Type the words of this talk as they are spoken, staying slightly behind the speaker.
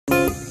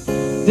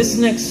This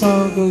next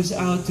song goes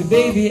out to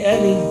baby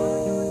Ellie,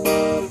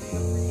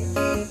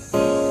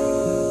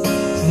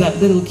 to that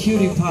little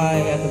cutie pie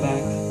at the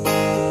back.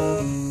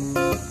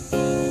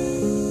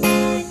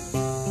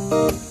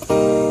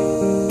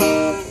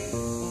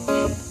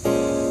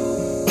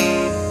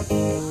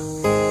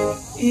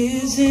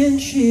 Isn't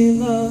she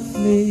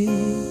lovely?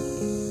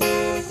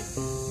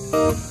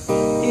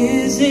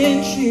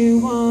 Isn't she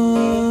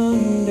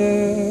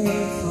wonderful?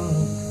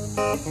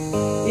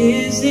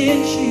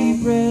 Isn't she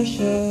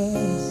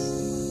precious?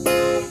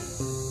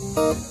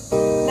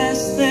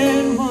 Less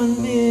than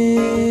 1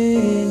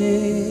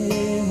 minute.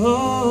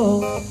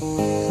 Oh,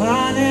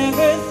 I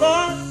never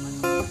thought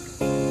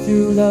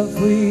through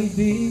love we'd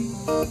be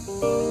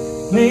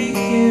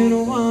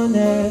making one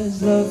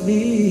as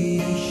lovely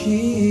as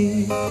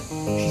she.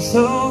 She's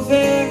so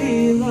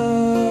very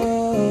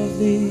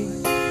lovely,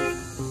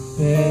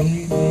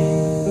 baby,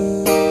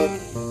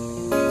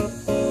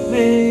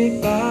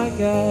 made by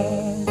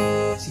God.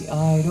 See,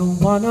 I don't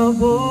wanna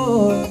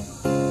bore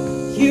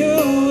you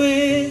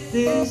with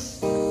this.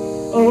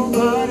 Oh,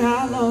 but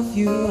I love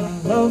you, I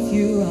love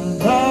you, I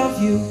love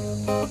you.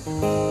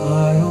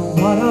 I don't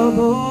wanna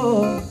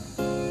bore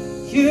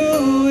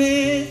you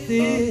with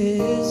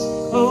this.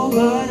 Oh,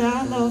 but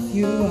I love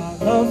you, I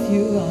love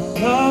you, I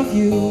love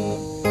you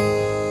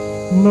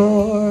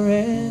more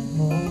and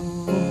more.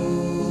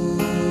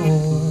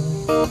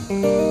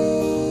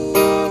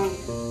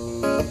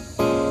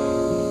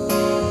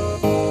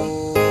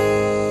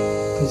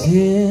 'Cause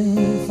in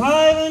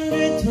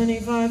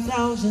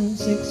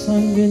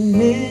 525,600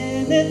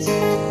 minutes,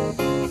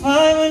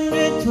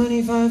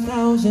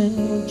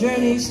 525,000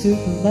 journeys to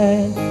the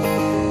land,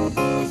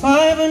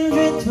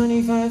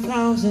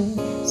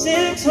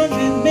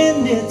 525,600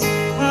 minutes.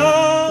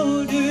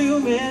 How do you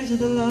measure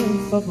the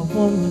life of a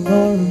woman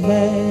or a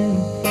man?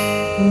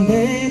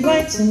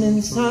 Daylights and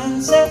then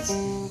sunsets,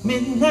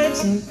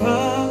 midnights and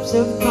cups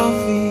of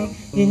coffee,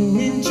 in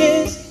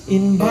inches,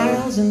 in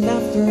miles and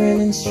laughter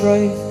and in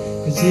strife.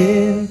 'Cause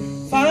in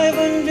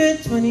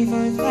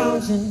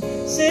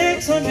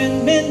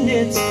 525,600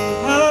 minutes,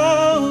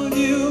 how do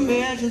you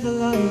measure the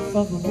life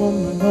of a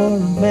woman or a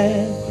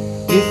man?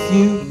 If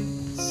you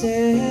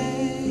say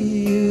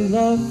you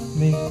love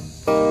me,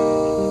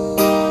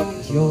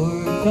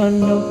 you're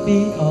gonna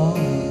be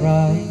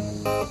alright.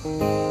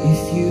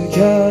 If you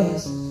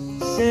just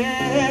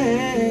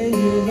say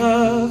you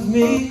love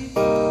me,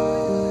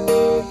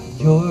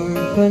 you're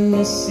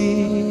gonna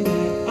see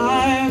that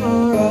I'm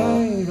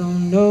alright. Oh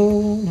no,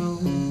 no,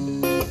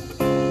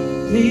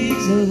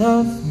 please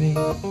love me.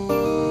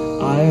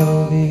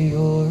 I'll be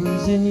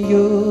yours and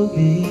you'll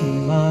be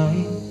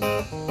mine.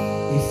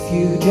 If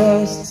you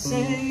just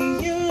say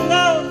you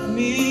love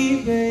me,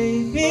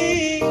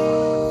 baby,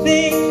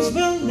 things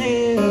will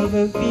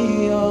never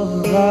be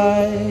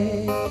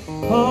alright.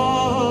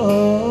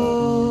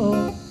 Oh,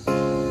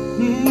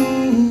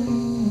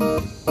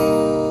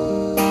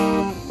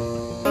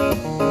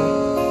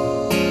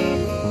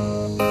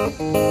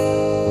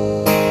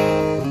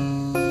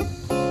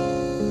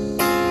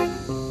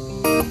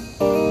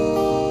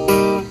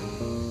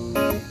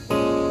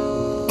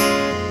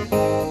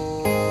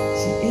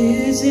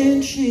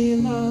 isn't she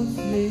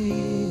lovely?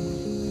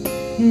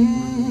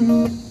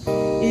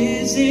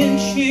 Isn't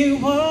she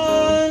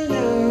wonderful?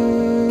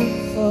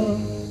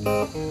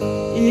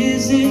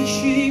 Isn't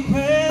she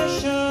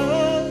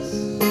precious?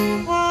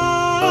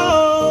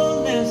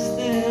 Oh, less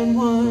than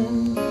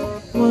one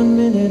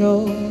minute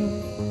old.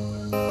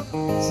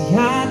 See, I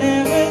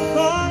never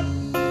thought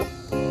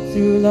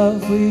through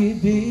love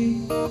we'd be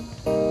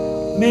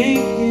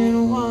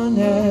making one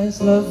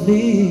as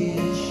lovely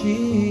as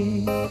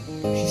she.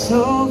 She's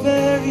so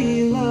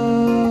very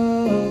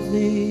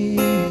lovely,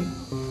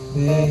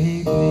 baby.